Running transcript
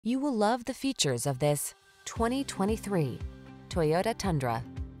You will love the features of this 2023 Toyota Tundra.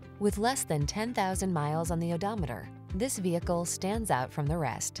 With less than 10,000 miles on the odometer, this vehicle stands out from the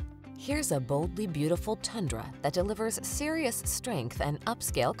rest. Here's a boldly beautiful Tundra that delivers serious strength and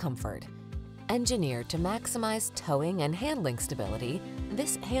upscale comfort. Engineered to maximize towing and handling stability,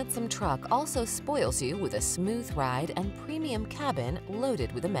 this handsome truck also spoils you with a smooth ride and premium cabin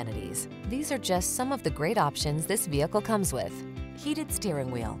loaded with amenities. These are just some of the great options this vehicle comes with: heated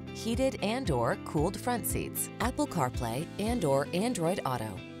steering wheel, heated and/or cooled front seats, Apple CarPlay and/or Android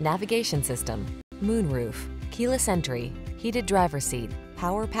Auto, navigation system, moonroof, keyless entry, heated driver's seat,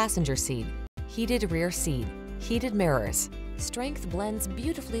 power passenger seat, heated rear seat, heated mirrors. Strength blends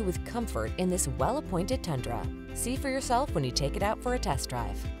beautifully with comfort in this well-appointed Tundra. See for yourself when you take it out for a test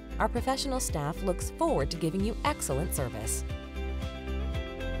drive. Our professional staff looks forward to giving you excellent service.